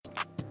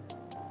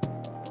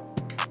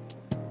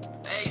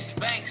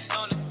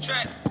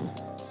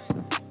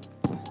track.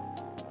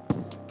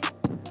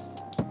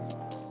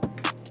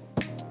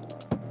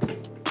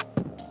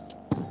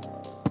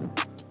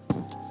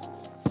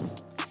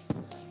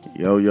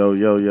 Yo, yo,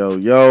 yo, yo,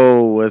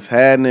 yo, what's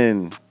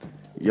happening?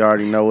 You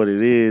already know what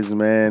it is,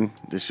 man.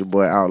 This your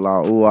boy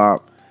Outlaw Uop,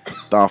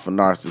 Thought for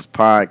Narcissist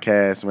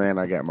Podcast, man.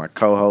 I got my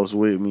co-host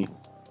with me.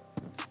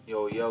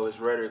 Yo, it's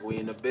Rhetoric. We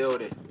in the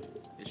building.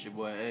 It's your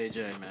boy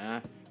AJ,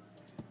 man.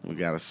 We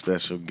got a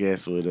special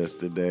guest with us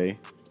today.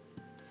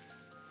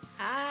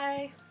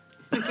 Hi.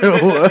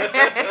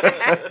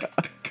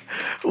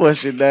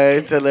 What's your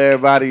name? Tell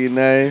everybody your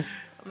name.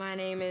 My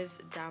name is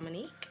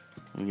Dominique.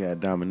 We got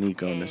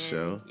Dominique on the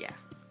show Yeah.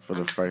 for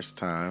the first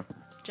time.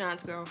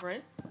 John's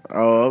girlfriend.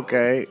 Oh,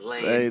 okay.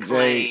 Lame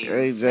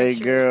claims.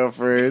 AJ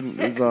girlfriend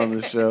is on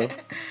the show.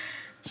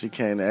 She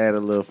came to add a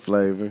little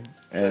flavor,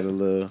 add a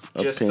little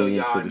just so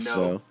opinion y'all to the know.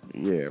 show.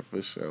 Yeah,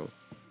 for sure.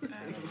 Add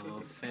a little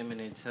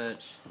feminine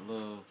touch, a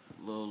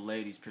little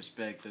lady's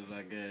perspective,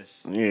 I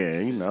guess. Yeah,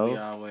 you We know,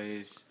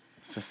 always,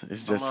 it's some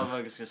just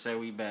motherfuckers can say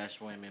we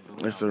bash women,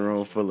 but we it's a don't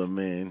room bash full of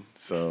men,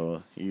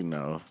 so you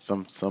know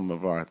some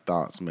of our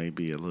thoughts may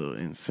be a little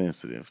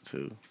insensitive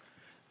to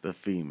the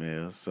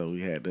females, so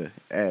we had to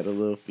add a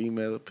little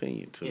female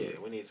opinion to Yeah,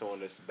 it. we need someone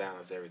just to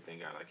balance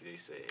everything out, like they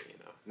said.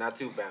 Not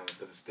too balanced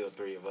because it's still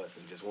three of us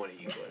and just one of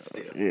you, but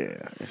still.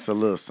 Yeah, it's a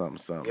little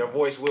something. Your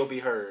voice will be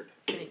heard.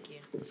 Thank you.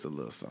 It's a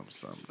little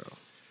something though.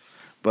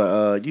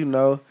 But you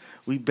know,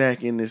 we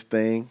back in this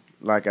thing.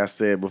 Like I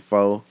said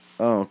before,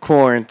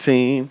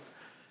 quarantine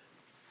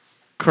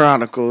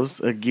chronicles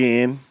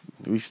again.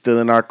 We still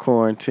in our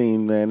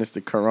quarantine, man. It's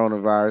the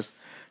coronavirus,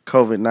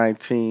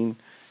 COVID-19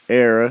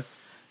 era.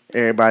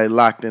 Everybody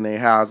locked in their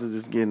houses.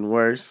 It's getting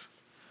worse.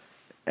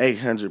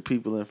 800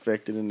 people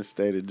infected in the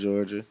state of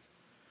Georgia.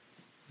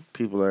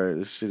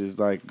 This shit is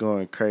like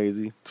going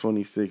crazy.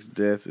 26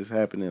 deaths is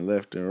happening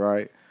left and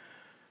right.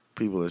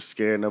 People are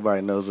scared.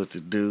 Nobody knows what to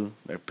do.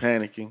 They're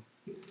panicking.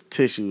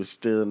 Tissue is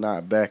still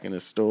not back in the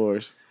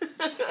stores.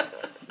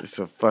 It's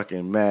a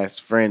fucking mass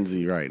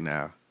frenzy right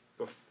now.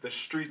 The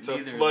streets are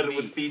Neither is flooded meat.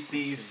 with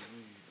feces.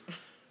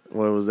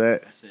 What was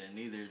that? I said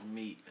neither is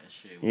meat. That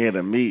shit. Yeah,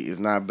 the meat is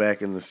not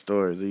back in the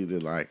stores either.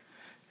 Like,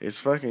 it's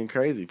fucking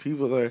crazy.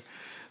 People are,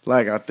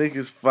 like, I think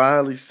it's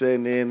finally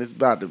setting in.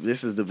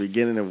 This is the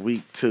beginning of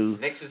week 2.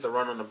 Next is the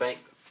run on the bank.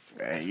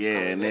 Yeah,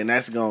 and then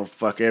that's gonna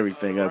fuck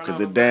everything up because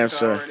the it damn bank's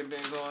sure. already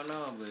been going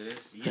on,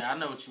 but I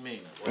know what you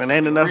mean. And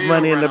ain't enough Real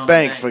money in run the on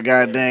bank the for bank.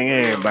 goddamn Real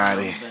run on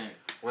everybody. the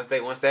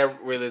bank. Once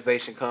that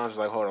realization comes,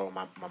 like, hold on,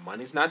 my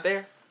money's not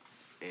there.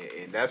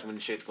 And that's when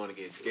the shit's going to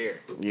get scary.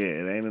 Yeah,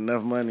 it ain't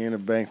enough money in the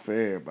bank for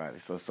everybody,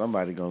 so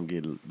somebody gonna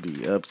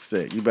be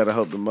upset. You better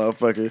hope the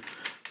motherfucker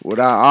with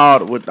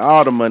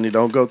all the money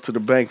don't go to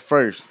the bank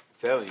first, I'm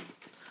telling you.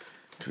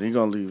 cause he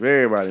gonna leave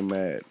everybody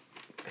mad.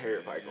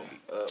 Everybody going to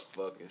be up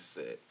fucking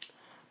set.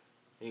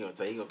 He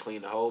gonna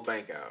clean the whole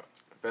bank out.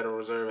 The Federal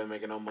Reserve ain't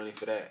making no money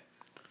for that.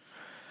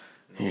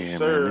 No, Yeah,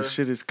 sir. man, this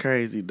shit is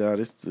crazy, dog.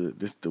 This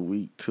the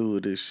week 2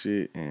 of this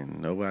shit,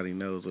 and nobody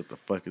knows what the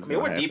fuck is I mean,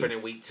 gonna we're happen. deeper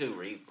than week 2,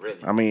 really.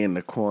 I mean, in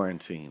the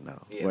quarantine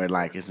though, Yeah, where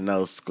like it's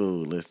no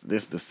school.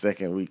 This the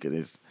second week of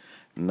this,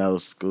 no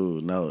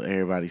school, no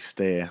everybody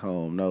stay at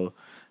home,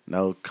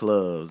 no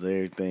clubs,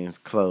 everything's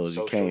closed.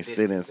 Social You can't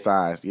sit distancing.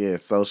 inside. Yeah,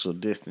 social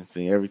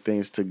distancing.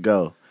 Everything's to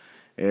go.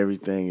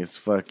 Everything is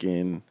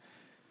fucking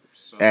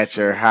at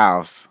your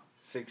house.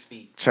 6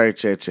 feet.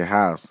 Church at your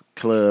house.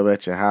 Club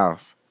at your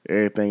house.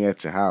 Everything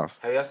at your house.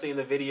 Have y'all seen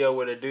the video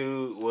where the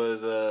dude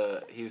was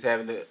he was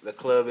having the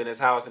club in his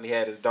house and he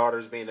had his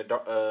daughters being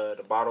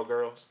the bottle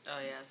girls, Oh,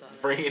 yeah, I saw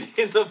that. bringing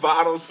in the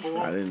bottles for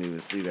I him? didn't even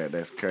see that.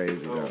 That's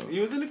crazy though. He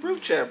was in the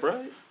group chat,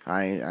 bro.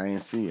 I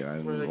ain't see it. I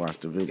didn't even watch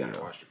the You video.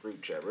 gotta watch the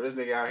group chat, bro. This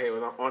nigga out here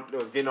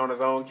was getting on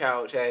his own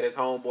couch, had his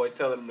homeboy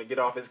telling him to get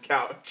off his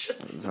couch.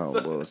 His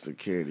homeboy was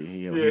security.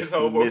 He his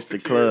homeboy was missed the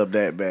security. club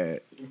that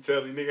bad. You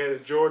tell you nigga had a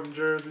Jordan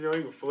jersey on,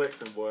 he was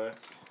flexing, boy.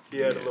 He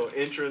had a little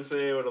entrance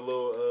in with a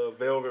little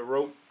velvet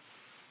rope.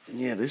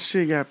 Yeah, this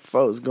shit got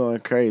folks going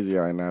crazy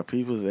right now.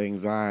 People's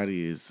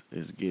anxiety is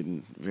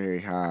getting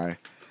very high.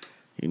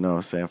 You know what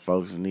I'm saying?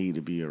 Folks need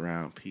to be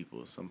around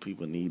people. Some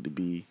people need to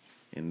be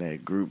in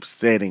that group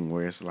setting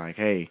where it's like,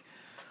 hey,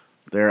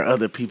 there are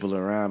other people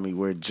around me.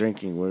 We're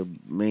drinking, we're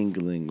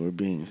mingling, we're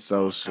being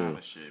social. Kind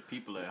of shit.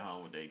 People at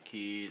home with their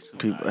kids. who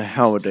People not at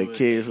home with used to their it.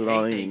 kids They who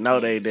don't hate even their know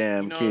they kids.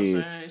 damn you know kids.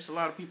 What I'm saying? It's a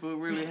lot of people who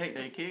really hate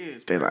their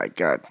kids. They bro. like,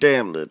 God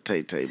damn, little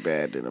Tay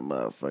bad than a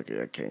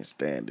motherfucker. I can't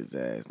stand his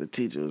ass. The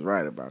teacher was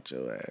right about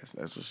your ass.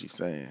 That's what she's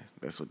saying.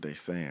 That's what they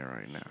saying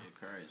right now. Shit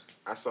crazy.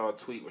 I saw a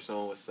tweet where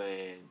someone was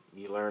saying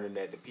you learning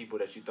that the people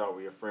that you thought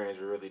were your friends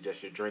were really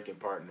just your drinking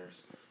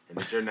partners, and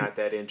that you're not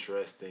that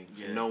interesting.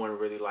 Yeah. And no one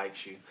really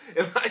likes you.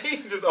 And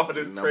like just all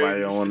this Nobody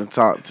crazy don't want to shit.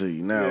 talk to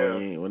you now.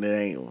 Yeah.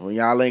 When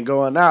y'all ain't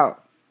going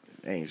out,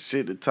 ain't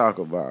shit to talk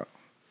about.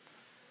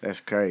 That's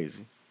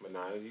crazy. But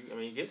nah,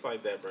 it gets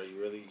like that, bro.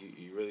 You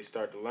really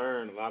start to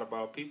learn a lot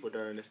about people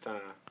during this time.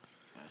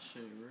 That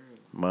shit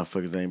real.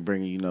 Motherfuckers ain't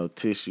bringing you no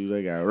tissue.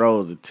 They got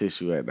rolls of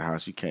tissue at the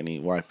house. You can't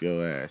even wipe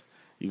your ass.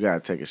 You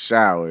gotta take a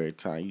shower every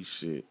time you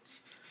shit.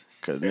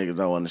 Because niggas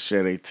don't want to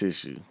share their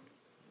tissue.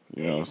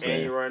 You know what I'm And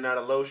saying? you're running out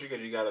of lotion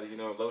because you gotta,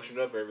 lotion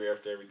up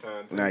every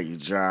time. Too. Now you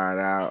dried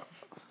out.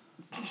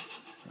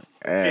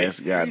 Ass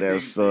goddamn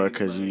sore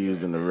because you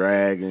using the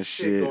rag and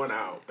Shit shit. going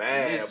out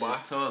bad, This boy. is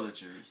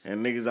toiletries.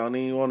 And niggas don't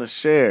even want to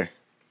share.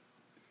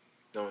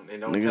 Don't Niggas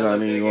tell don't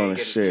them even they wanna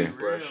get share. a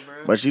toothbrush. Real,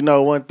 bro. But you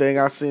know one thing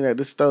I seen at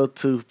the store,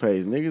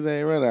 toothpaste. Niggas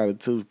ain't run out of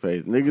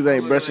toothpaste. Niggas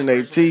ain't brushing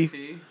their teeth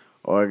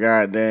or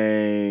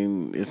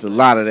goddamn, it's a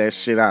lot of that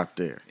shit out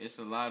there. It's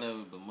a lot of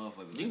it, but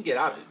motherfuckers. You can get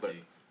out of it, but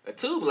a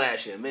tube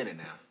lasts you a minute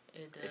now.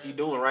 It does. If you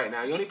doing right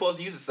now, you only supposed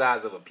to use the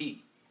size of a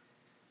pea.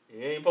 You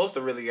ain't supposed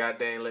to really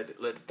goddamn let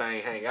the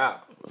thing hang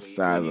out.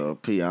 Size of a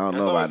pea. I don't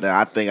That's know all about you-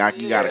 that. I think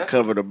you Yeah, gotta that's-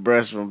 cover the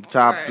brush from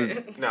top to.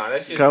 Right. No,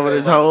 that shit Cover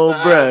says this whole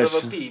the size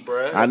brush. of a pea,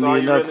 bruh. I That's all need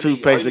you enough really need.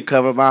 toothpaste All to you-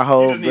 cover my You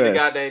whole just need to brush.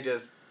 goddamn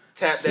just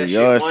tap See, that shit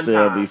yours one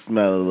still time. be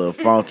smelling a little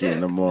funky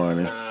in the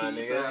morning. Nah, Pea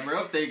nigga. size, bro.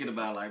 I'm thinking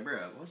about like, bro,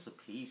 what's a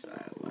pea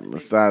size? Like, The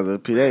size of a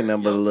pea, they ain't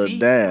nothing but a your little teeth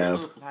dab.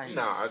 real, like,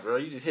 Nah, bro,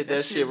 you just hit That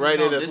that shit shit just right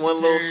there. gonna That's one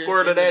little disappear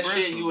squirt of in the that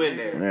bristles, shit, you in nigga.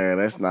 there. Yeah,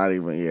 that's not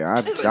even.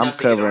 Yeah, There's I'm enough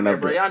to get on covering there,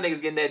 up bro. the. Y'all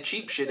niggas getting that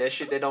cheap shit, that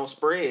shit that don't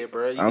spread,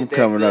 bro. You I'm get that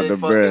covering up good the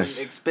fucking breast.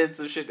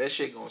 expensive shit, that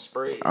shit gonna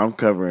spread. I'm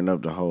covering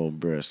up the whole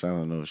brush. I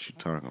don't know what you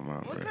talking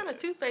about, What bro. kind of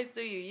toothpaste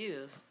do you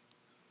use?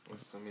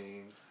 What's, I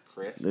mean,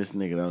 Crest. This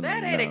nigga don't That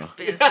even ain't know.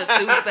 expensive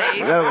toothpaste.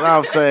 That's what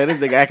I'm saying. This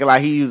nigga acting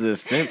like he uses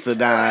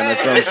Sensodyne or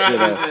some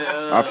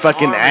shit. Or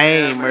fucking Arm &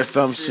 AIM Hammer or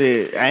some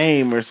shit.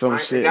 AIM or some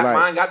Mine, shit. mine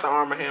Like, got the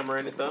Armor Hammer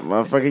in it though.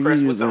 motherfucker, It's the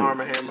Crest you with the using.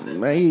 Armor Hammer.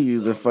 Man, you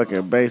using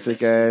fucking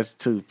basic ass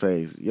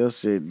toothpaste. Your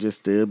shit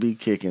just still be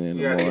kicking in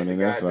You the gotta hit morning.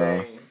 the That's all.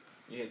 goddamn.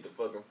 You hit the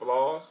fucking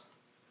floss,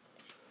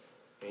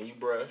 and you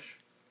brush.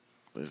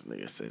 This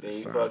nigga said the Then you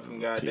size of fucking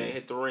a goddamn pea.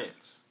 hit the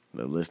rinse.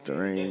 The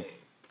Listerine.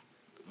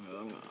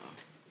 Damn.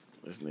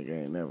 This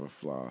nigga ain't never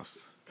flossed.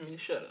 Man,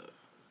 shut up.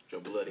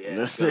 Your bloody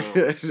ass This gums.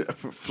 nigga ain't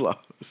never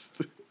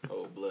flossed.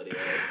 Oh, bloody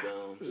ass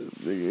gums.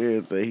 Nigga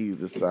here say he's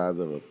the size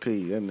of a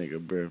pea. That nigga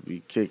breath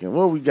be kicking.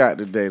 What we got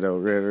today though,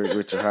 Rhetoric,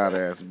 with your hot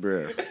ass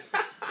breath?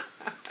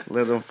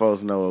 Let them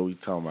folks know what we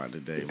talking about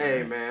today, man.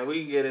 Hey man,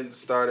 we can get into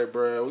started,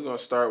 bro. We're gonna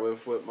start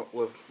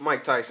with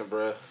Mike Tyson,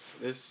 bro.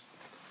 This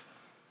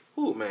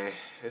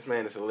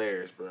man is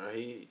hilarious, bro.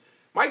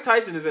 Mike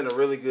Tyson is in a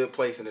really good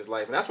place in his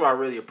life, and that's what I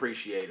really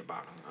appreciate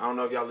about him. I don't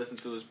know if y'all listen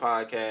to his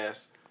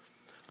podcast,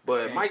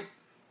 but Okay.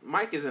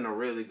 Mike is in a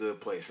really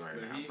good place right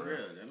But now, he bro. real.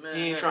 That man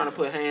He ain't had trying to it.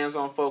 put hands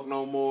on folk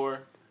no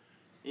more.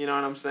 You know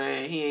what I'm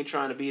saying? He ain't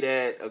trying to be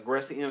that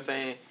aggressive. You know what I'm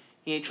saying?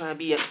 He ain't trying to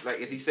be like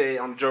as he said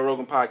on the Joe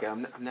Rogan podcast.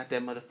 I'm not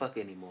that motherfucker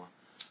anymore.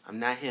 I'm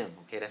not him.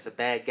 Okay, that's a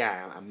bad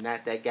guy. I'm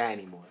not that guy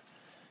anymore.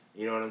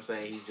 You know what I'm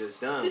saying? He's just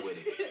done with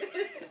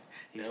it.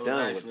 He's That was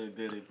done with actually it. a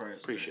good impression.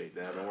 Appreciate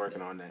that. I've been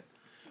working on that,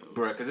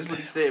 bro. Because this is what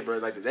he said, bro.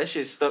 Like that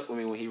shit stuck with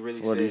me when he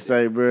really What said. did he this.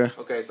 say, bruh?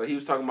 Okay, so he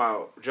was talking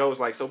about Joe was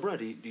like, so bro,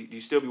 do you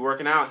still be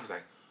working out? He's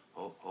like,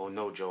 oh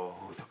no, Joe,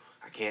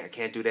 I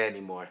can't do that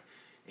anymore.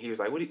 And he was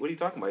like, what are you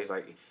talking about? He's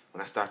like,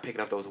 when I start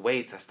picking up those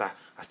weights,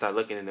 I start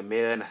looking in the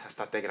mirror and I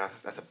start thinking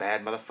that's a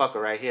bad motherfucker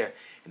right here.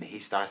 And then he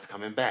starts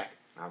coming back.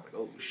 And I was like,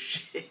 oh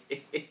shit,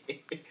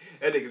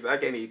 that nigga, I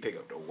can't even pick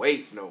up the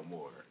weights no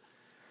more.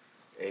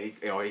 And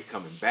he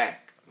coming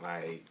back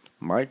like.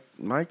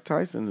 Mike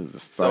Tyson is a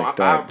So psyched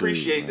I out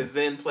appreciate dude, the man.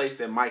 zen place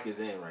that Mike is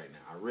in right now.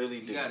 I really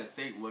do. You gotta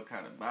think what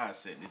kind of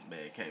mindset this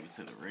man came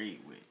into the ring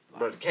with.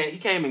 Bro, he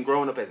came in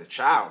growing up as a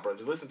child, bro.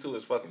 Just listen to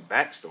his fucking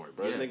backstory,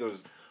 bro. Yeah. This nigga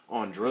was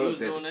on he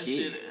drugs was as doing a that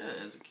kid. shit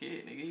as a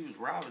kid, nigga. He was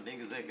robbing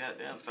niggas at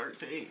goddamn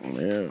 13.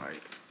 Yeah.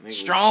 Like, Nigga-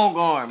 strong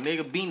arm,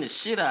 nigga, beating the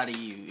shit out of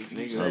you if you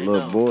Nigga- A say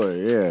little no. boy,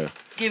 yeah.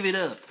 Give it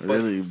up.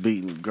 Really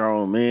beating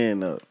grown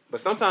men up.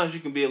 But sometimes you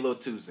can be a little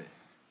too zen.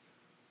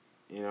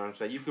 You know what I'm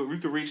saying? You could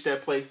reach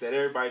that place that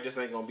everybody just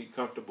ain't gonna be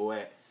comfortable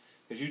at,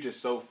 cause you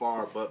just so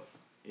far above.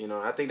 You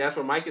know, I think that's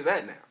where Mike is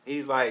at now.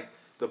 He's like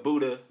the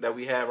Buddha that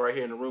we have right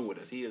here in the room with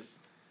us. He is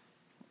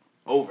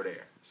over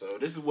there. So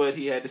this is what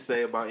he had to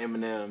say about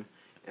Eminem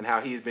and how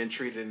he's been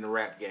treated in the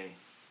rap game.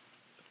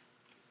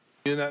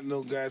 You're not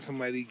no guy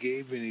somebody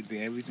gave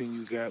anything. Everything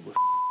you got was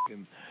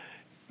f***ing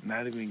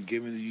not even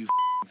given to you,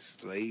 f***ing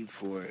slaved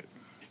for it.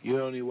 You're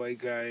the only white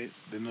guy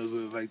that knows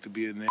what it's like to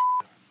be a nigga.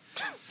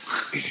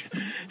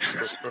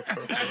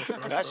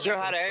 Not sure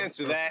how to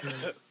answer that.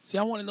 See,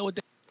 I want to know what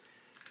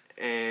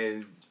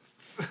And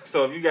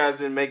so if you guys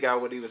didn't make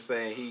out what he was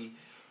saying, he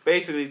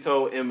basically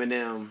told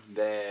Eminem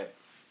that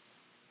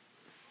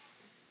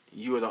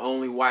you are the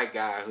only white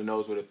guy who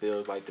knows what it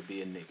feels like to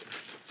be a nigga.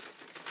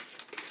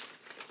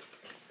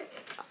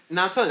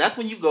 Now I'm telling you, that's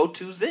when you go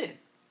too zen.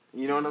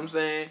 You know what I'm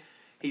saying?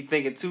 He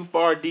thinking too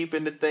far deep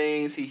into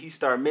things. He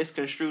start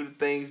misconstruing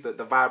things. The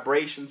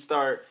vibrations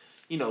start,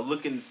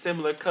 looking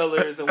similar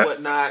colors and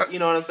whatnot. You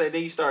know what I'm saying?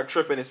 Then you start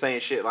tripping and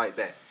saying shit like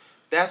that.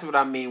 That's what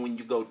I mean when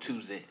you go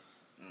too zen.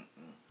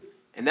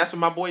 And that's what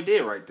my boy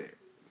did right there.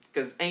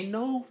 Because ain't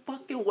no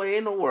fucking way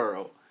in the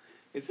world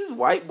is this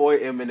white boy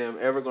Eminem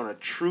ever going to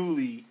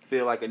truly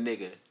feel like a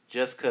nigga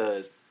just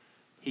because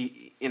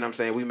he,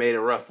 we made it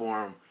rough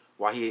for him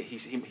while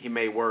he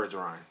made words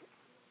rhyme.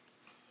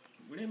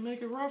 We didn't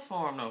make it rough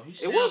for him though. He It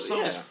still was,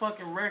 sold his yeah.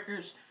 fucking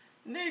records.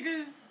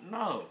 Nigga,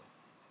 no.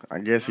 I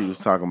guess he was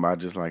talking about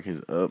just like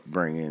his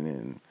upbringing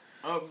and.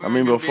 Oh, I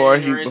mean, bro, before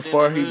being he raised in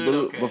before the he hood,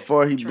 blew okay.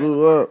 before he Trailer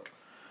blew up.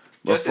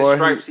 Just his Before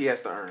stripes he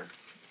has to earn.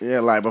 yeah,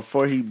 like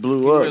before he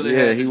blew He up, really yeah,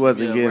 had he to,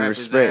 wasn't getting rap his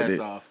respected. ass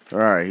off.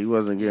 Right, he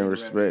wasn't He had getting to rap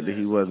his respected.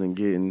 He ass wasn't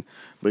getting.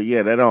 But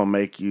yeah, that don't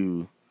make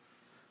you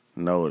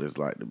know what it's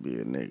like to be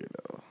a nigga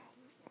though.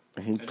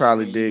 He That just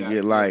probably mean you did gotta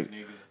get give, like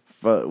nigga.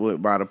 fucked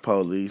with by the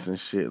police and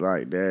shit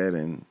like that,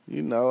 and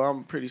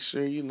I'm pretty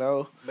sure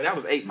But that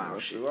was 8 Mile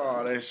shit. through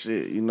all that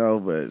shit,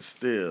 but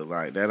still,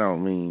 like that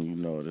don't mean you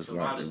know what it's A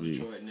like lot to of be.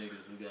 Detroit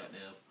niggas who got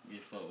them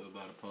get fucked with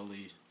by the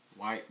police.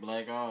 White,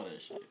 black, all that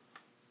shit.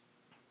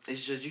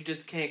 It's just you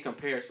just can't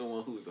compare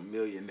someone who's a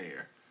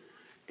millionaire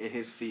in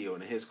his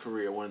field in his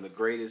career, one of the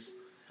greatest,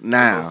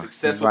 Now most it's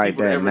successful like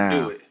people to that ever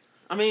now. do it.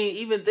 I mean,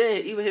 even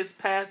then, even his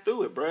path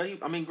through it, bro.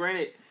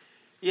 Granted,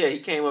 yeah, he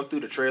came up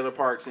through the trailer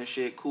parks and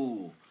shit.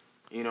 Cool,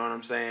 you know what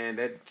I'm saying?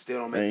 That still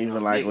don't make And you even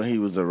no like nigga. when he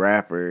was a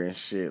rapper and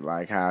shit,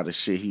 like how the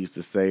shit he used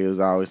to say was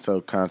always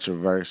so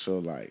controversial.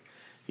 Like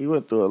he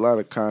went through a lot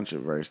of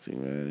controversy,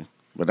 man.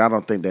 But I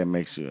don't think that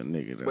makes you a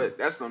nigga though. But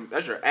that's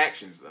your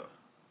actions though.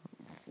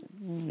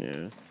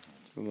 Yeah,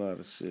 it's a lot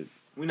of shit.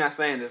 We're not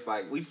saying this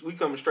like we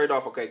coming straight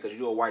off. Okay, because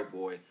you're a white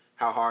boy.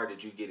 How hard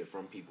did you get it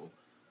from people?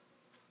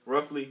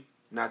 Roughly,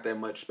 not that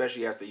much,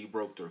 especially after you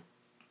broke through.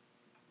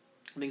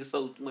 Nigga,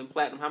 so went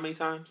platinum how many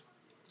times?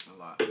 A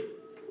lot.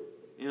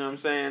 You know what I'm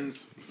saying?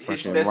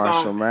 Fucking That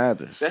Marshall song,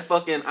 Mathers. that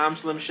fucking I'm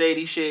Slim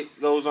Shady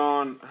shit goes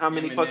on how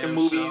many Eminem fucking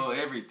movies? show,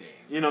 everything.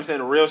 You know what I'm saying?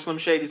 The real Slim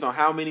Shady's on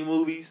how many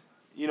movies?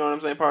 You know what I'm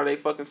saying? Part of their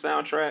fucking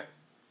soundtrack.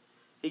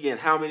 He getting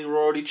how many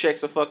royalty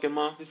checks a fucking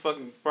month?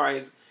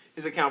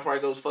 His account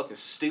probably goes fucking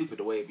stupid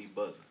the way it be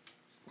buzzing.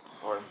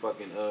 Or them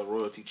fucking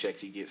royalty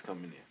checks he gets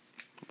coming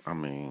in. I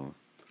mean,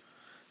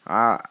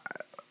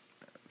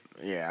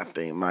 I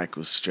think Mike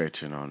was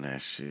stretching on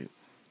that shit.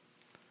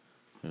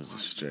 It was a Mike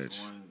just stretch.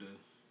 wanted to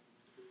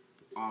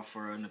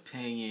offer an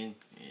opinion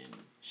and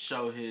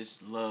show his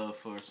love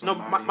for No,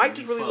 somebody. Mike who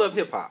just he really fuck love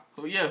with. hip hop.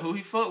 Who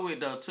he fuck with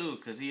though too,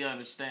 cause he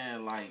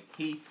understand like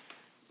he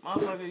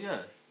fuck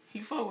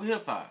with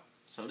hip hop.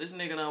 So this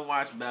nigga done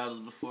watched battles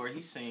before.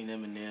 He seen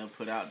Eminem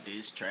put out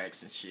diss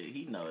tracks and shit.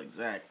 He know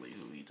exactly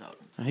who he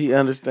talking to. He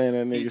understand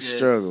that He nigga just-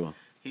 struggle.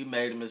 He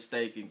made a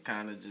mistake and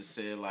kind of just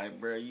said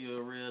like, "Bro, you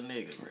a real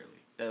nigga, really."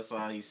 That's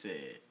all he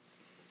said.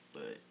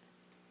 But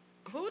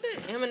Who did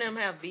Eminem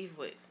have beef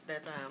with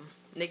that time?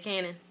 Nick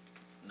Cannon.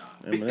 nah,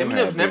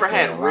 Eminem's never beef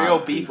had with a lot real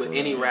of beef with people,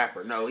 any man.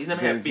 rapper. No, he's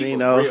never had beef with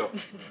Benzino. real.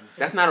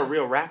 That's not a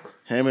real rapper.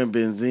 Him and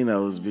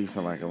Benzino was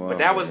beefing like a motherfucker.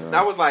 But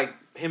that was like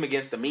him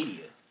against the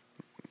media.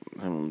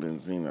 him and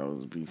Benzino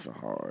was beefing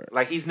hard.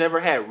 Like he's never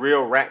had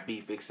real rap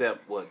beef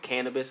except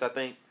Cannabis, I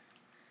think.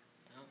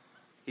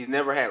 He's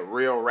never had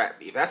real rap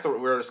beef. That's a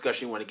real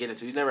discussion you want to get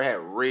into. He's never had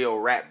real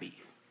rap beef.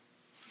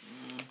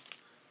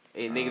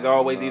 And niggas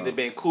always either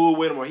been cool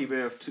with him or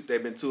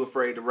they've been too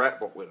afraid to rap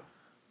with him.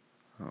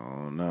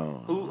 Oh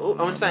no. Who-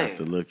 I'm I'm saying. have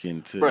to look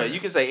into. Bro, that. you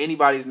can say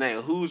anybody's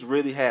name. Who's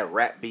really had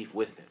rap beef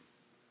with him?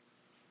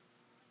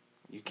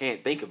 You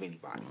can't think of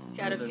anybody.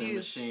 Got a other than few.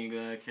 Machine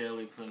Gun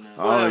Kelly putting out.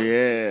 Oh Well,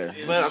 yeah.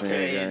 well, Machine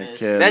okay. Gun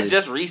Kelly. That's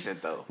just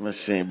recent though.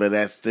 Machine, but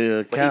that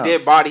still But counts. he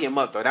did body him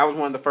up though. That was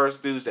one of the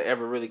first dudes to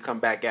ever really come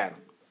back at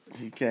him.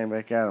 He came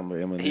back at him, but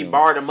Eminem. He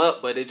barred him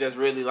up, but it just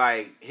really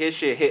like his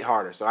shit hit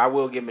harder. So I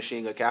will give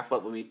Machine Gun Kelly. I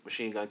fuck with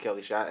Machine Gun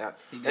Kelly. Shout out.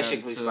 He That got shit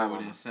into really it slapped with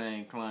my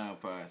Insane Clown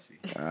Posse.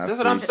 That's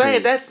what I'm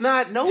saying. That's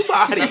not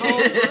nobody.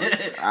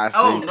 ICP.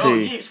 Oh no,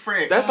 you,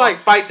 Fred. That's come like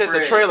on. fights at the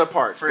Fred, trailer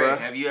parks, Fred,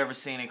 bruh. have you ever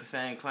seen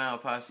Insane Clown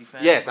Posse?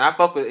 Fan? Yes, I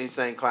fuck with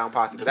Insane Clown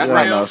Posse. But that's You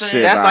like don't know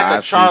shit that's about like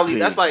a ICP. Charlie.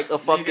 That's like a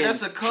fucking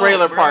that's a cult,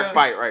 trailer park bruh.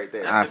 fight right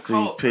there. That's a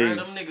cult, ICP.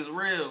 bro. Them niggas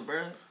real,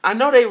 bro. I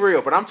know they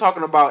real, but I'm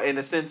talking about in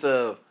the sense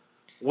of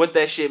what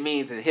that shit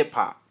means in hip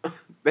hop.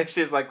 That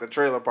shit's like the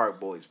trailer park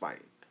boys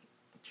fight.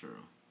 True.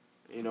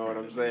 You know what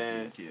I'm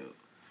saying? Killed.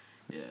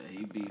 Yeah,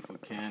 he beef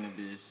with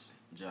Cannabis,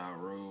 Ja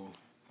Rule.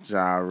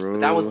 Ja Rule.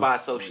 That was by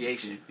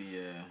association. 50,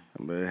 yeah.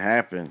 But it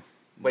happened.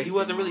 But he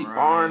wasn't really Mariah.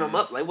 barring him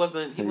up. Like he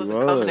wasn't He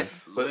coming at.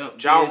 was. But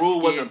Limp Ja Rule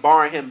Bizkit. wasn't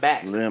barring him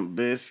back. Limp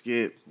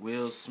Biscuit.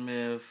 Will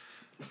Smith,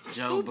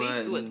 Joe Who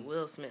beefs with Budden.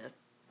 Will Smith?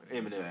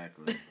 Eminem.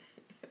 Exactly.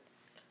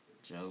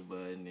 Joe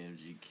Budden,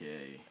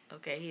 MGK.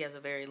 Okay, he has a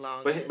very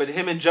long But list.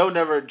 him and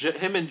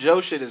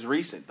Joe shit is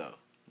recent though.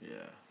 Yeah.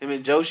 Him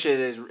and Joe shit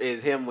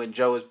is him when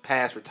Joe is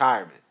past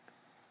retirement.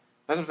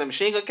 That's what I'm saying.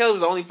 Machine Gun Kelly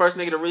was the only first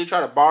nigga to really try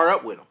to bar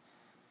up with him.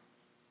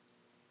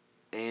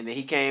 And then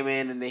he came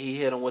in and then he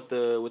hit him with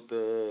the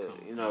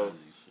you know,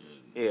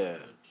 yeah,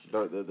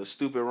 the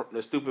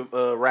stupid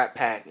rap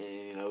pack, and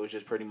you know it was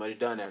just pretty much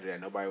done after that.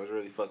 Nobody was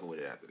really fucking with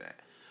it after that.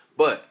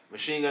 But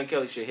Machine Gun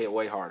Kelly shit hit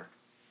way harder.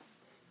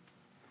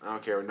 I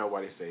don't care what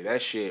nobody say.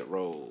 That shit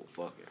rolled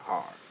fucking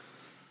hard.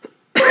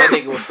 That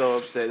nigga was so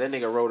upset. That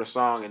nigga wrote a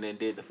song and then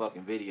did the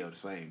fucking video the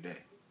same day.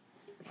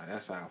 Like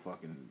that's how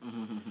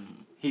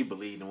fucking he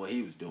believed in what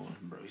he was doing,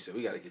 bro. He said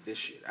we got to get this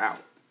shit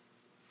out.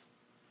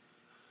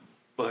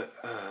 But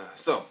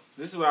so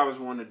this is what I was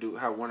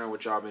wondering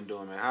what y'all been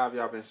doing, man. How have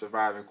y'all been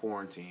surviving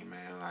quarantine,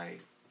 man?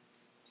 Like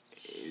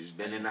He's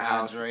been in the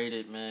house.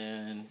 Hydrated,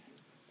 man.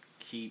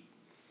 Keep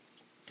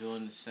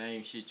doing the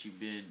same shit you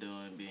been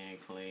doing, being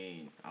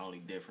clean. Only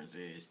difference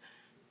is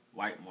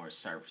wipe more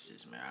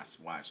surfaces, man. I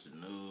watched the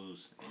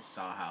news and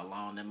saw how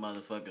long them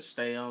motherfuckers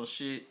stay on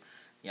shit.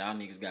 Y'all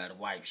niggas gotta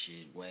wipe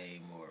shit way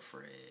more,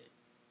 Fred.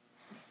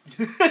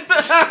 Hey,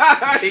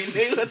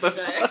 nigga, what the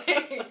fuck?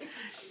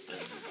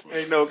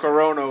 Ain't no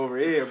corona over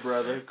here,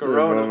 brother.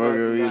 Corona.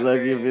 Motherfucker, be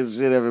lucky if his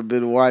shit ever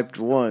been wiped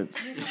once.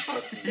 Country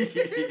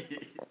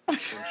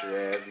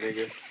ass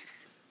nigga.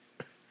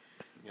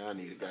 Y'all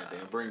need to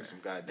goddamn bring some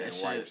goddamn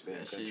wipes there.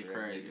 That shit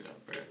crazy though,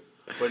 bro.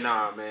 But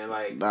nah, man,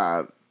 like,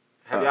 Nah,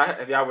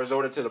 have y'all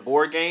resorted to the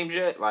board games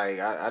yet? Like,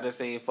 I just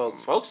seen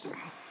folks.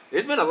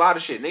 There's been a lot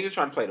of shit. Niggas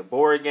trying to play the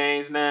board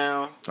games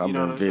now. I've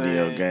been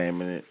video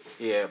gaming it.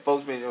 Yeah,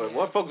 folks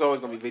always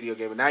gonna be video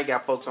gaming. Now you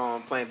got folks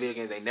on playing video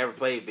games. They never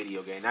played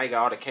video games. Now you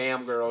got all the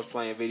cam girls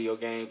playing video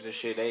games and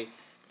shit.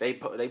 They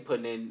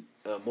putting in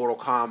Mortal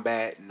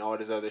Kombat and all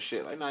this other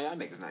shit. Like, nah, y'all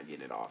niggas not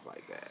getting it off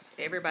like that.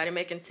 Everybody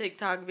making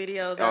TikTok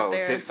videos out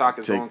there. TikTok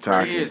is going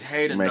TikTok crazy. is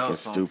making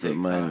stupid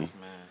money.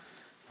 Man.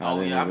 I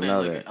didn't even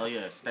know that. Oh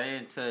yeah, stay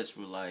in touch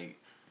with like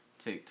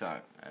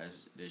TikTok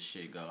as this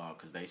shit go on,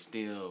 cause they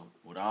still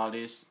with all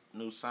this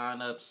new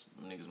sign-ups,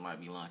 niggas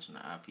might be launching the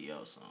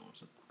IPO soon.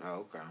 So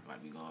Oh, okay.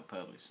 might be going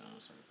public soon,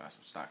 so buy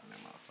some stock in that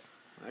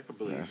motherfucker. I can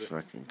believe That's it.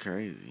 fucking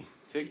crazy.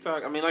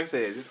 TikTok. I mean, like I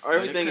said, just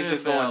everything is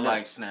just going going like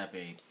nuts. Snap Inc.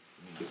 You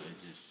know,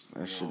 it just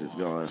That shit is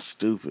going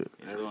stupid.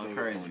 It's Everything going is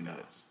crazy going now.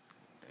 nuts.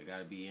 They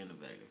gotta be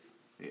innovative.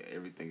 Yeah,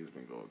 everything has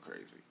been going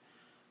crazy.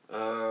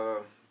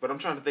 But I'm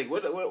trying to think.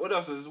 What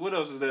else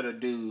is there to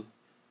do?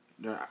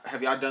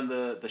 Have y'all done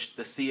the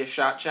see a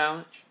shot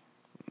challenge?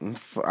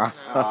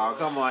 Oh,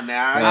 come on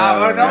now. Don't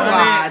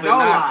lie. But Don't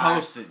not lie.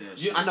 posted that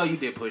shit. I know you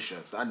did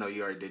push-ups. I know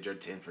you already did your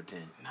 10 for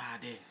 10. Nah, I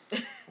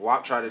didn't.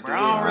 WAP tried to do Bro, it.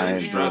 I don't I really ain't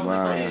be do Struggle on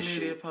for mine. that social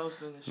media shit.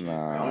 posting and shit.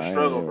 Nah, Don't I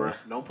struggle, ain't- bro.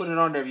 Don't put it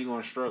on there if you're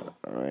going to struggle.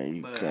 Man,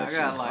 you But I country.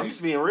 got like I'm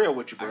just being real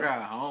with you, I bro.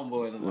 got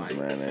homeboys and This like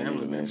man ain't family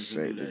even in members who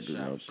shape do that to do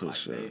no shit. Like,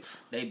 push-ups.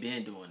 they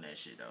been doing that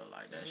shit though.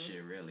 Like that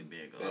shit really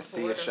been going. That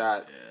see a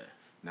shot. Yeah.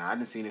 Nah, I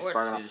didn't see it Or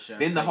sparking see a off. shot,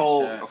 Then the take a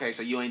whole, shot. okay,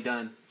 so you ain't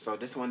done. So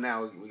this one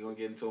now, we're going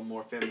to get into a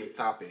more feminine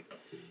topic.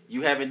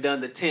 You haven't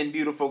done the 10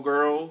 beautiful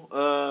girl.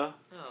 Oh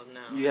no.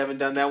 You haven't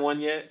done that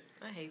one yet?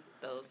 I hate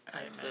those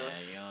Hey types man,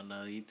 of. you don't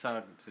know who you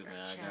talking to, man. I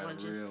got a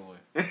Challenges. real one.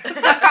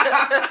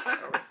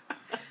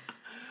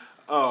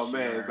 Oh, Sure,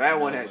 man. I That know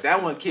one what's that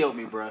up. one killed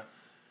me, bruh.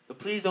 But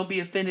please don't be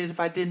offended if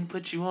I didn't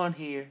put you on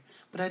here.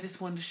 But I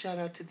just wanted to shout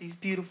out to these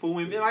beautiful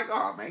women. Like,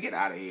 oh, man, get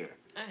out of here.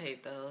 I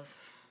hate those.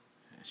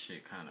 That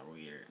shit kind of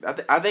weird.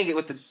 I think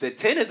with the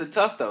 10 is a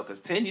tough, though, because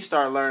 10 you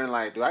start learning,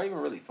 like, do I even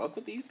really fuck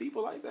with these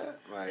people like that?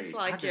 It's I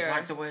like just your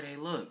like the way they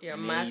look. your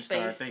And then you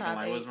start MySpace thinking top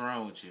like, eight. what's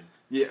wrong with you?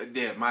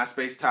 Yeah,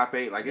 MySpace top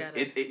 8. Like,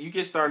 you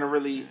get starting to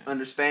really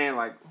understand,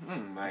 like,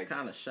 like, It's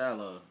kind of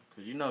shallow,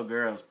 cause you know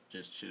girls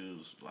just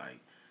choose like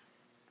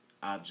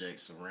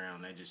objects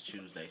around. They just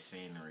choose their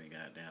scenery,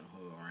 goddamn,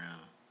 who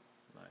around.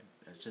 Like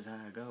that's just how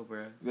it go,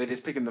 bro. they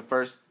just picking the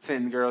first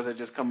 10 girls that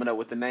just coming up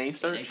with the name They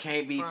search.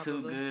 can't be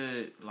too Probably.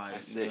 good, like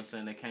That's you know it. what I'm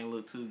saying. They can't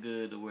look too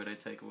good to where they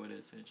take away the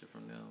attention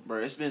from them. Bro,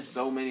 it's been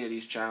so many of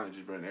these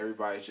challenges, bro, and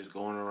everybody's just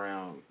going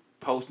around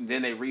posting.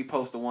 Then they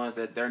repost the ones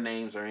that their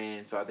names are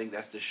in. So I think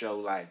that's to show,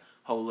 like,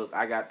 oh, look,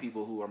 I got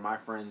people who are my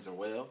friends as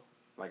well.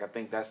 Like, I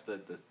think that's the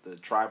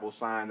tribal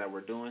sign that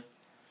we're doing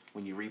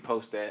when you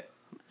repost that.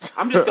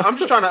 I'm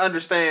just trying to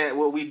understand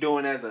what we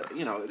doing as a,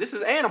 this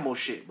is animal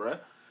shit, bro.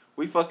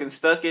 We fucking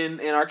stuck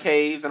in our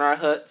caves and our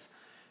huts,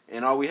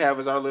 and all we have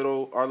is our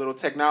little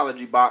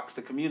technology box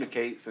to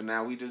communicate. So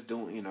now we just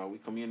doing, we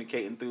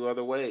communicating through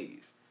other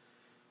ways.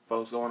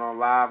 Folks going on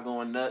live,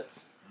 going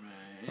nuts.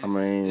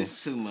 Man,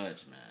 it's too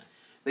much, man.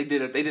 They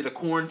did a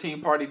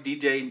quarantine party.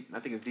 DJ, I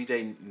think it's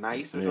DJ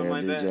Nice or something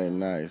like DJ that.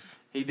 Nice.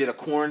 He did a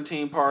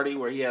quarantine party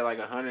where he had like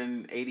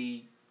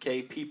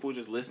 180K people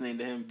just listening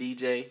to him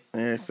DJ.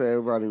 Yeah, so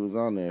everybody was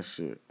on that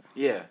shit.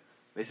 Yeah.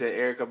 They said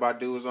Erykah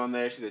Badu was on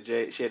there. She said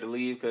she had to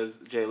leave because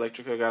Jay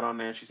Electrica got on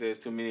there. And she says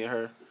too many of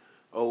her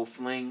old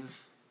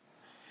flings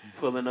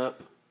pulling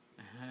up.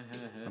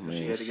 So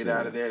she had to get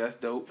out of there. That's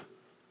dope.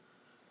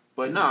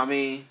 But no, I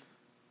mean,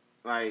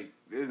 like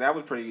that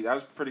was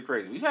pretty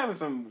crazy. We having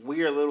some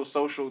weird little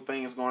social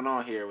things going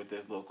on here with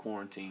this little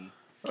quarantine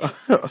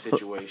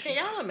situation.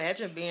 Can y'all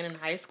imagine being in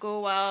high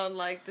school while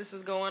like this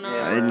is going on?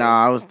 Yeah. Hey,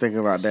 nah, I was thinking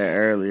about that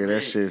earlier.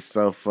 That shit's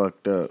so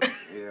fucked up.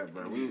 Yeah,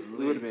 bro. We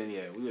would have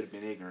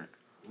been ignorant.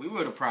 We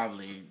would have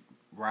probably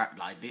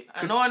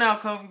knowing our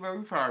Kofi, bro.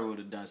 We probably would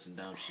have done some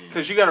dumb shit.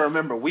 Because you got to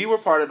remember, we were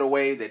part of the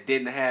wave that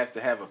didn't have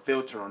to have a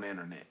filter on the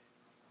internet.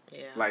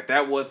 Yeah. Like,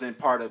 that wasn't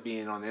part of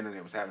being on the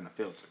internet, was having a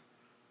filter.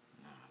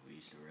 Nah, we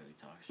used to really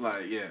talk shit.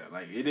 Like, yeah,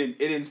 like it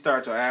didn't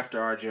start till after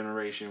our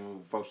generation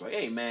when folks were like,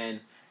 hey,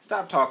 man,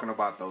 stop talking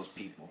about those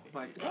people.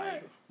 Like,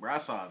 what? Bro, I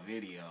saw a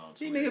video on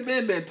These Twitter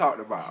niggas been talked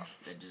about.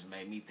 that just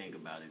made me think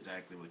about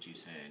exactly what you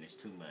saying. It's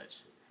too much.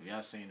 Have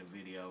y'all seen the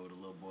video with a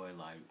little boy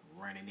like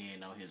running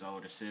in on his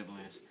older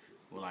siblings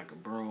with like a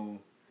broom,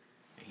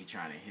 and he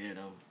trying to hit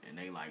them, and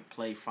they like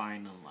play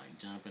fighting them, like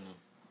jumping them?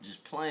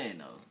 just playing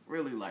though,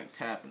 really like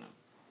tapping them,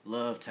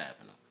 love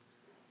tapping them.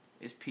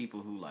 It's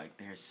people who like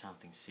there's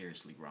something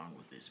seriously wrong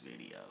with this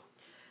video.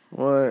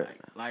 What?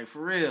 Like for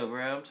real,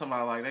 bro. I'm talking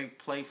about like they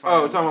play.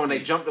 Oh, talking about when they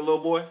jumped the little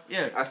boy?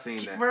 Yeah, I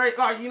seen that. Right,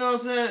 like you know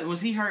what I'm saying?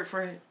 Was he hurt,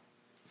 Fred?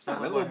 Nah,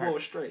 that little boy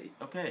was straight.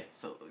 Okay,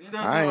 so you know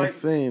what I'm I saying? ain't Like,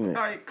 seen it.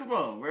 like, come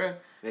on, bro.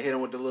 They hit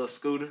him with the little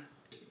scooter.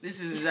 This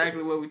is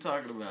exactly what we're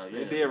talking about.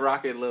 They Yeah. did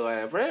rock it little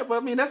ass, bro.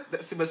 But I mean, that's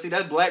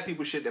black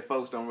people shit that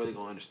folks don't really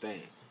gonna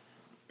understand.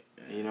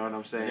 You know what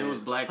I'm saying? It was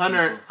black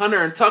Hunter, people. Hunter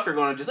and Tucker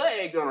gonna just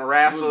gonna It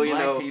wrestle, was you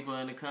black know. people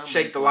in the comments,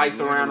 shake the like, lights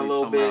around a literally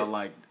little talking bit. about,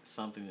 like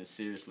something is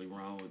seriously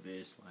wrong with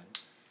this. Like,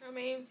 I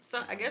mean,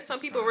 I guess some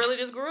people really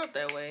just grew up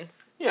that way.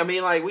 Yeah, I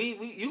mean, like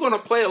you gonna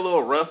play a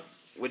little rough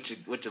with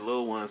your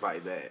little ones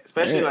like that,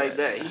 especially like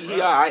that. He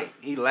all right.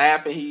 He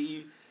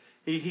laughing.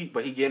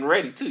 But he getting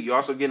ready too. You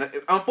also getting.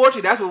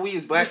 Unfortunately, that's what we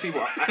as black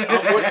people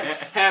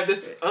have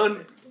this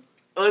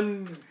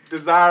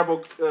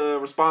undesirable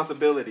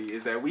responsibility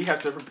is that we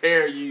have to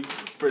prepare you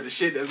for the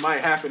shit that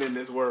might happen in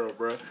this world,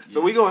 bro. So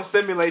we gonna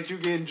simulate you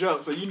getting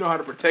jumped, so you know how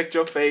to protect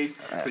your face,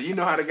 so you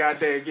know how to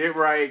goddamn get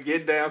right,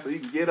 get down, so you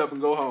can get up and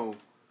go home.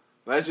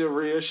 That's your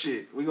real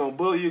shit. We gonna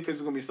bully you because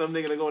it's gonna be some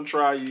nigga that gonna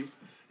try you,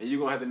 and you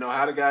gonna have to know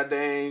how to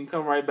goddamn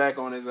come right back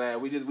on his ass.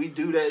 We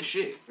do that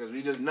shit because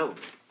we just know.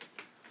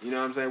 You know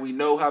what I'm saying? We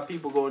know how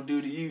people gonna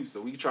do to you,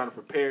 so we trying to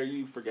prepare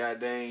you for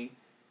goddamn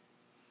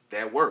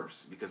that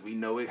worse because we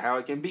know how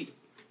it can be.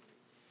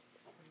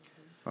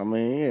 I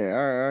mean,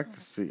 yeah, I can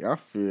see, I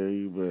feel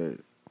you,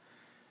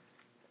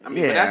 but I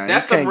mean, yeah, but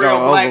that's you some can't real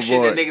go black shit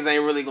overboard. that niggas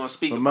ain't really gonna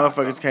speak But about.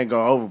 motherfuckers though. can't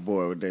go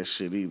overboard with that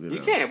shit either. You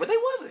though. can't, but they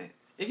wasn't.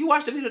 If you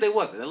watch the video, they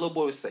wasn't. That little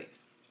boy was safe.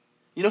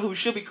 You know who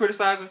should be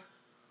criticizing?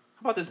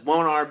 How about this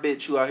one-armed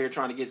bitch who out here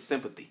trying to get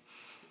sympathy?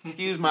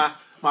 Excuse my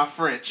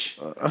French.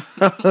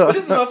 But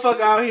this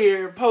motherfucker out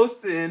here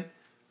posting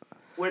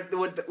with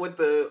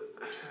the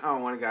I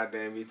don't want to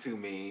goddamn be too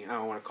mean. I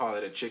don't want to call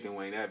it a chicken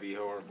wing. That'd be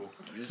horrible.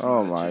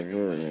 Oh my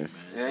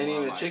goodness! It ain't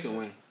even a chicken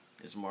wing.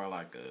 It's more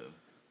like a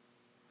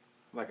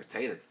Like a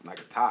tater, like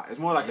a tot. It's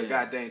more like a Yeah.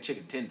 goddamn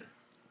chicken tender.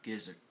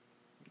 gizzard.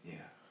 Yeah.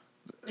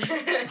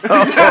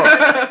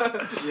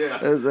 Yeah.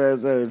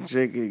 That's a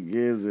chicken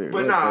gizzard.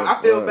 But What nah, the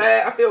I feel fuck?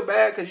 bad. I feel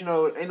bad because, you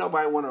know, ain't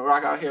nobody want to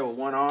rock out here with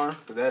one arm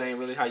because that ain't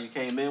really how you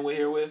came in with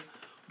here with.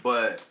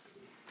 But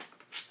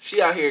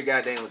she out here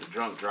goddamn was a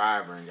drunk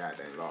driver and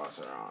goddamn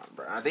lost her arm,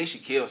 bro. I think she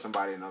killed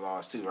somebody in the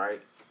loss too,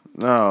 right?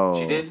 No,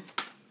 She didn't?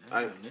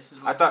 Damn, this is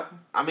I thought,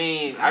 I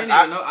mean, I didn't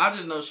even know. I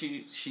just know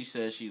she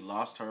said she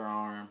lost her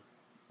arm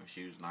when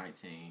she was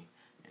 19,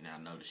 and I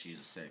know that she's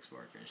a sex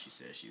worker, and she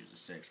said she was a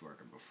sex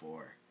worker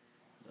before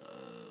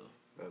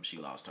she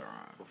lost her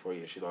arm. Before,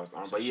 yeah, she lost her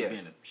arm. So But yeah.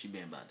 she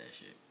been about that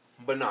shit.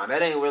 But no,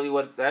 that ain't really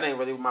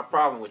my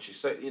problem with you.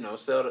 So, you know,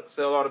 sell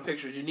all the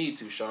pictures you need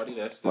to, shawty.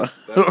 That's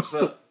what's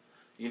up.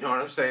 You know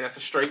what I'm saying? That's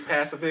a straight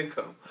passive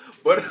income.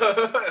 But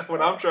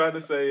what I'm trying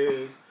to say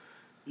is,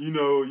 you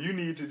know, you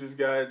need to just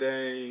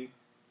goddamn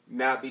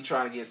not be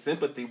trying to get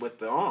sympathy with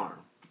the arm,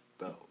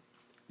 though.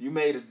 You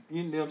know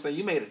what I'm saying?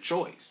 You made a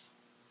choice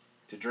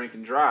to drink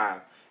and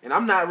drive. And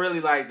I'm not really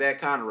like that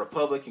kind of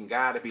Republican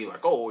guy to be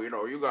like, oh, you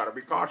know, you got to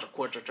be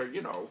consequential to,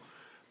 you know.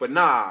 But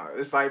nah,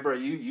 it's like, bro,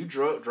 you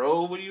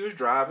drove when you was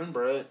driving,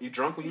 bro. You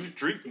drunk when you was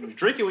drinking. You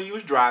drinking when you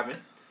was driving,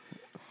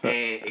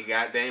 and it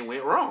goddamn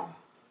went wrong.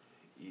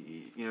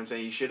 You know what I'm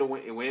saying? You should have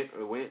went.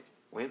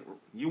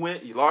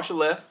 You lost your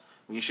left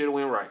when you should have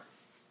went right.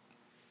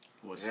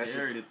 What's That's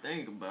scary to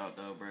think about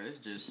though, bro? It's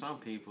just some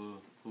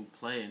people who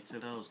play into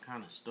those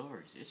kind of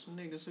stories. It's some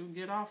niggas who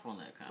get off on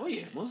that kind Oh, of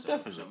yeah, shit. most So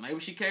definitely. maybe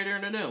she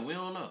catering to them. We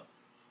don't know.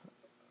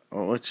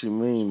 Oh, what you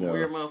mean Some though?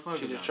 weird motherfuckers.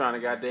 She just out trying to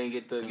there. goddamn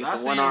get the I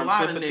seen one a arm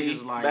lot of sympathy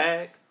niggas like-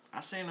 bag. I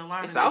seen a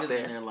lot It's of out niggas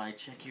there. in there like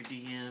check your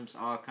DMs,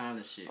 all kind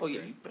of shit. Oh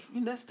yeah, bro.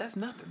 but that's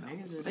nothing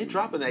Niggas though. is- They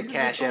dropping that niggas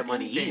cash will app fuck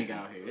money anything easy.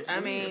 out here. It's I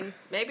weird. mean,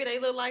 maybe they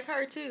look like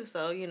her too,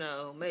 so you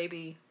know,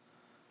 maybe.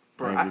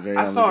 Bro, Maybe they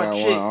I only saw a got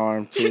chick. one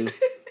arm too.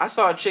 I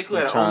saw a chick who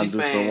had an Trying to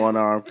do some one OnlyFans.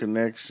 arm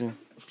connection.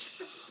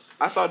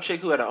 I saw a chick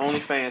who had an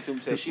OnlyFans who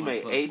said she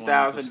made One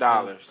plus one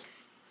 $8,000,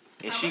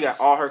 and she got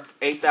all her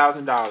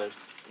 $8,000,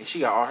 and she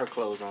got all her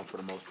clothes on for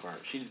the most part.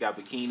 She just got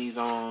bikinis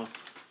on,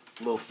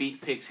 little feet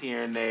pics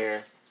here and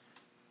there,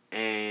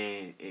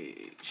 and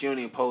she don't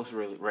even post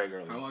really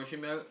regularly. How long she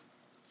made?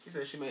 She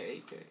said she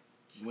made $8K.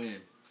 When?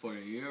 For the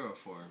year or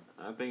for?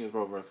 I think it was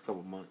over a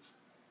couple months.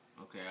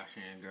 Okay, I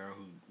seen a girl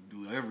who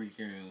do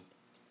everything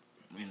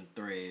in the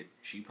thread.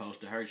 She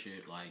posted her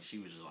shit like she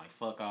was just like,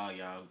 "Fuck all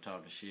y'all who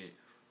talking shit."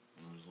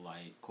 And it was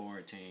like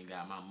quarantine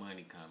got my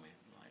money coming,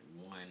 like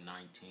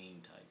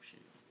 119 type shit.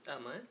 A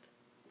month?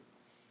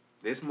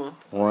 This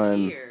month,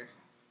 One. Year.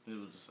 It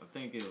was, I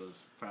think it was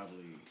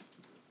probably.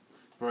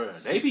 bro,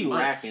 they be 6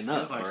 months. racking It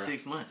up, was like bro.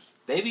 6 months.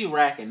 They be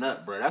racking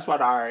up, bro. That's why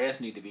the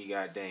IRS need to be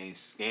goddamn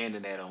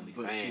scanning that OnlyFans.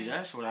 But see,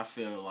 that's what I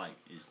feel like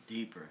is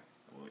deeper.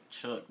 What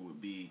Chuck would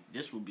be.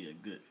 This would be a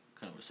good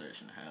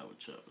conversation to have with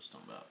Chuck was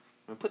talking about.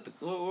 Man, put the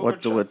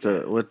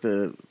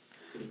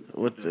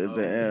with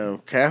the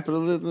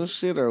capitalism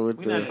shit or with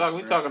We the not talking.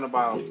 We talking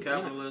about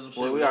Capitalism. Well,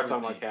 shit we with are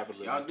talking about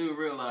everything. capitalism. Y'all do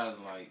realize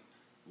like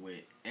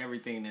with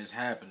everything that's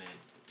happening,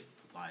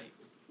 like,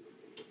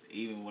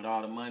 even with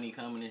all the money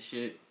coming and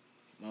shit,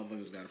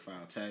 motherfuckers gotta file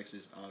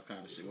taxes, all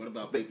kind of shit. What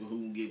about people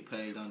who get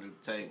paid under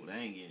the table? They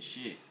ain't getting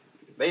shit.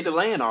 They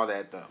delaying all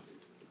that though.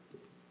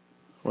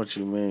 What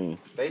you mean?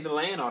 They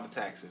delaying all the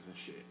taxes and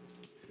shit.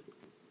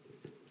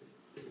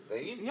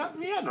 Yeah, no,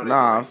 they Nah, I'm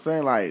delaying.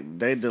 saying like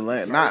they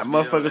delay. First Not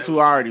bill, motherfuckers that who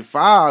was- already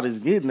filed is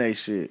getting their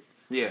shit.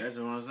 Yeah, That's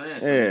what I'm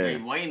saying. So Yeah. they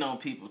waiting on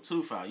people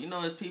to file. You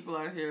know, there's people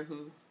out here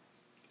who,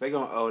 they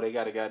they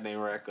got a goddamn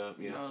rack up.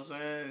 you Yeah. know what I'm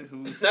saying?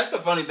 Who That's the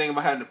funny thing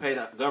about having to pay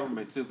the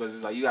government too, because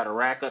it's like you got to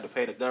rack up to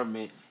pay the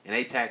government, and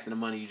they taxing the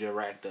money you just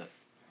racked up.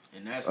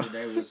 And that's what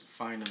they was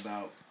fighting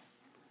about,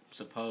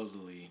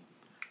 supposedly,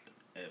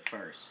 at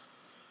first.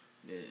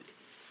 That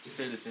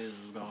citizens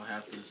was going to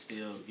have to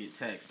still get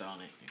taxed on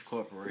it. And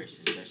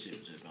corporations, that shit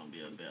was just going to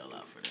be a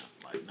bailout for them.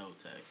 Like, no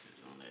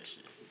taxes on that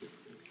shit.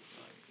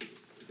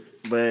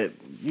 But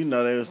you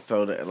know they was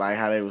so that like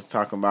how they was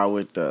talking about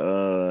with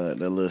the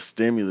little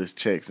stimulus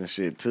checks and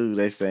shit too.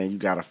 They saying you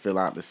gotta fill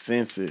out the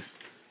census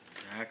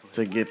Exactly.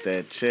 to get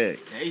that check.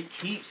 They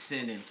keep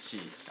sending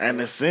shit. And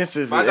the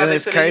census, But I thought and they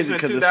it's said they crazy using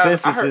because the 2000 I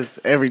census heard- is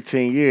every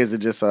 10 years. It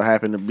just so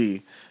happened to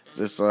be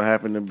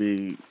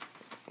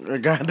a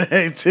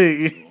goddamn 10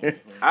 years.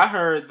 I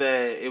heard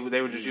that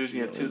they were just using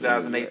your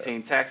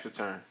 2018 tax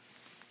return.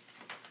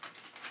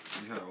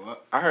 You heard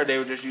what? I heard they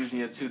were just using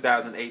your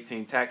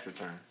 2018 tax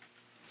return.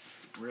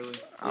 Really?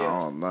 I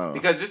don't know.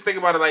 Because just think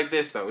about it like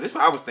this, though. This is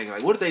what I was thinking.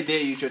 Like, what if they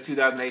did use your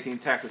 2018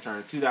 tax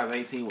return?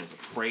 2018 was a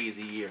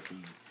crazy year for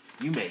you.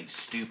 You made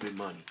stupid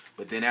money.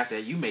 But then after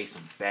that, you made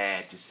some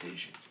bad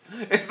decisions.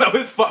 And so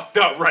it's fucked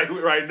up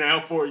right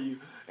now for you.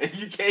 And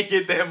you can't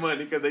get that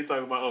money because they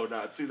talking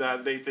about,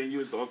 2018, you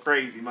was going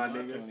crazy, my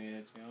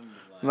nigga.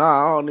 No,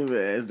 I don't even.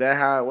 Is that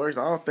how it works?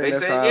 I don't think They that's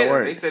said, how yeah. it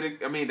works. They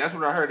said, that's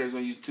what I heard. They was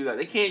going to use 2000.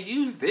 They can't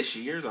use this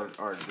year's or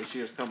this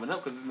year's coming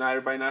up because it's not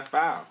everybody not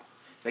filed.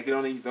 The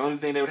only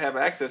thing they would have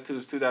access to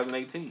is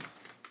 2018.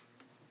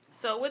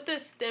 So with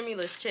this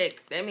stimulus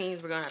check, that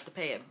means we're gonna have to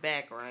pay it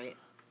back, right?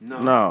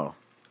 No.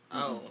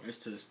 Oh, It's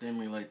to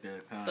stimulate the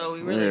economy. so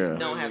we really Yeah.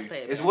 don't have to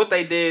pay it It's back. what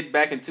they did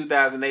back in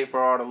 2008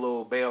 for all the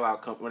little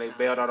bailout when they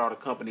bailed out all the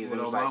companies. What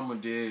It was like, Obama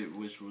did,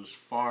 which was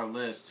far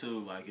less too,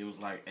 like it was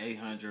like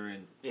 800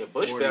 and yeah,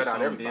 Bush bailed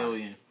out everybody.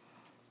 billion.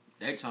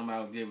 They talking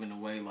about giving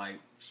away like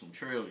some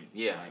trillion.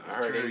 Yeah, like I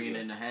heard $1.5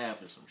 trillion that, yeah.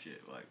 or some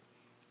shit. Like,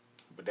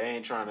 But they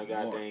ain't trying to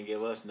More. goddamn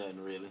give us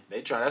nothing really.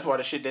 They try. That's why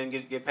the shit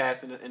didn't get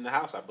passed in the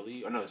House, I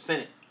believe. Or no, the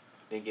Senate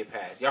didn't get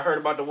passed. Y'all heard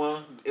about the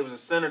one? It was a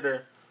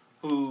senator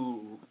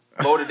who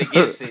voted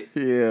against it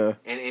Yeah.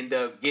 and ended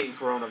up getting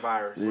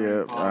coronavirus.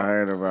 Yep. Paul. I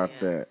heard about Yeah.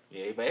 that.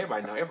 Yeah, but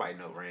everybody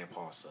know Rand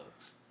Paul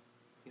sucks.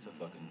 He's a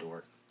fucking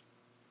dork.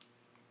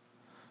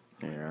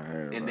 Yeah, I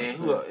heard And about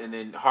then that. And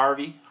then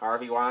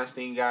Harvey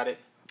Weinstein got it.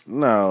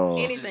 No.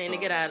 Anything to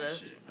get out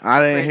of.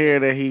 I didn't hear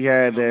that he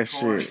had that shit.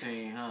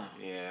 Quarantine, huh?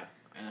 Yeah,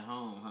 At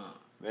home, huh?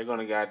 they're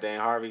gonna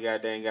Harvey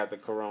got the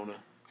corona.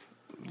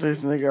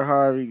 This nigga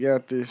Harvey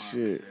got this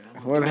Harvey shit.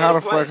 said, What? He How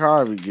made the a play. fuck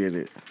Harvey get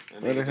it?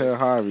 And Where the nigga hell just-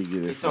 Harvey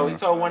get He it told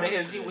from?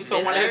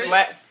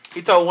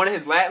 one of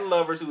his Latin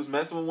lovers who was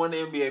messing with one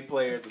of the NBA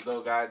players to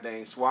go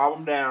goddamn swab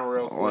him down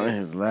real quick. One of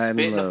his Latin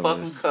spit in the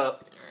fucking lovers.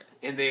 cup,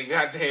 and then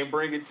goddamn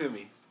bring it to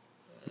me.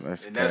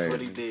 That's And that's crazy.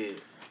 what he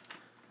did.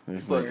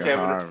 This Put nigga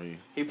Kevin- Harvey.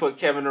 He put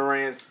Kevin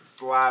Durant's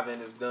saliva in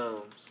his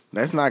gums.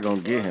 That's not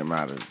gonna get him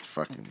out of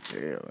fucking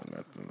jail or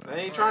nothing.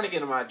 They ain't trying to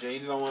get him out of jail. He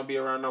just don't want to be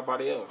around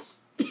nobody else,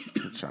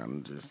 I'm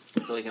trying to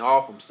just. so he can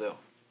off himself.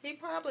 He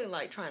probably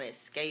like trying to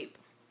escape,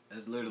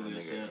 That's literally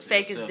a sale to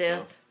fake his yourself,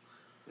 death.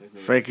 This nigga-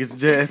 Fake his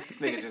death. This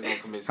nigga just gonna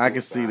commit suicide. I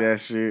can see that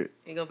shit.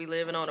 He gonna be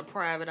living on a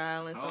private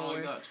island though. Oh, you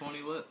somewhere. got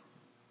 20 what?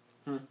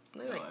 Look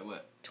Yeah, like like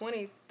what?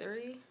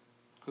 23.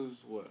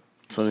 Who's what?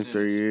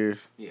 23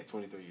 years. Yeah,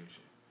 23 years.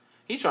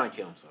 He's trying to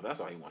kill himself. That's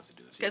all he wants to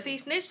do. Cause he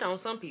snitched on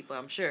some people,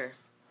 I'm sure.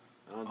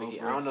 I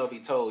don't know if he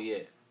told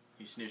yet.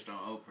 He snitched on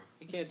Oprah.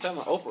 He can't tell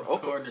him. Oprah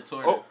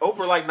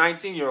According like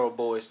 19-year-old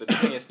boys, so they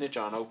can't snitch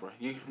on Oprah.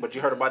 But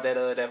you heard about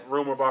that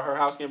rumor about her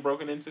house getting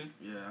broken into?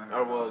 Yeah, I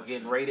heard Or all that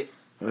getting shit. raided?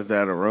 Was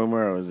that a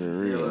rumor or was it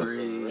real?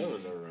 It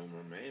was a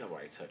rumor, man. Ain't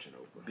nobody touching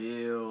Oprah.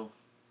 Bill,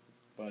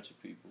 bunch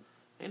of people.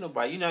 Ain't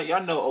nobody.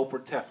 Y'all know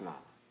Oprah Teflon.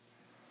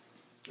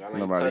 Y'all ain't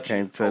Nobody touching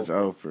can't touch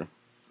Oprah.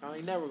 Y'all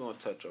ain't never gonna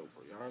touch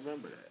Oprah. Y'all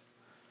remember that.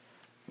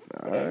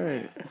 All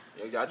Hey, right.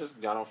 man,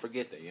 y'all don't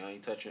forget that. Y'all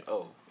ain't touching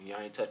O. And y'all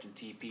ain't touching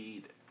TP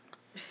either.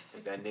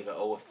 Like that nigga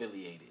O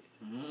affiliated.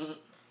 Mm-hmm.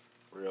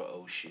 Real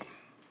O shit.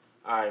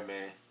 Alright,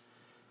 man.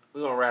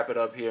 We're going to wrap it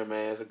up here,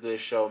 man. It's a good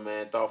show,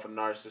 man. Thoughtful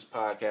Narcissist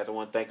Podcast. I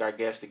want to thank our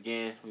guest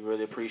again. We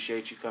really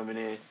appreciate you coming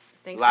in.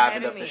 Thanks for Liven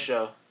having up me. the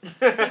show.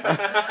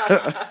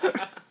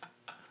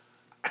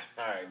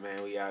 Alright,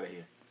 man. We out of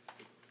here.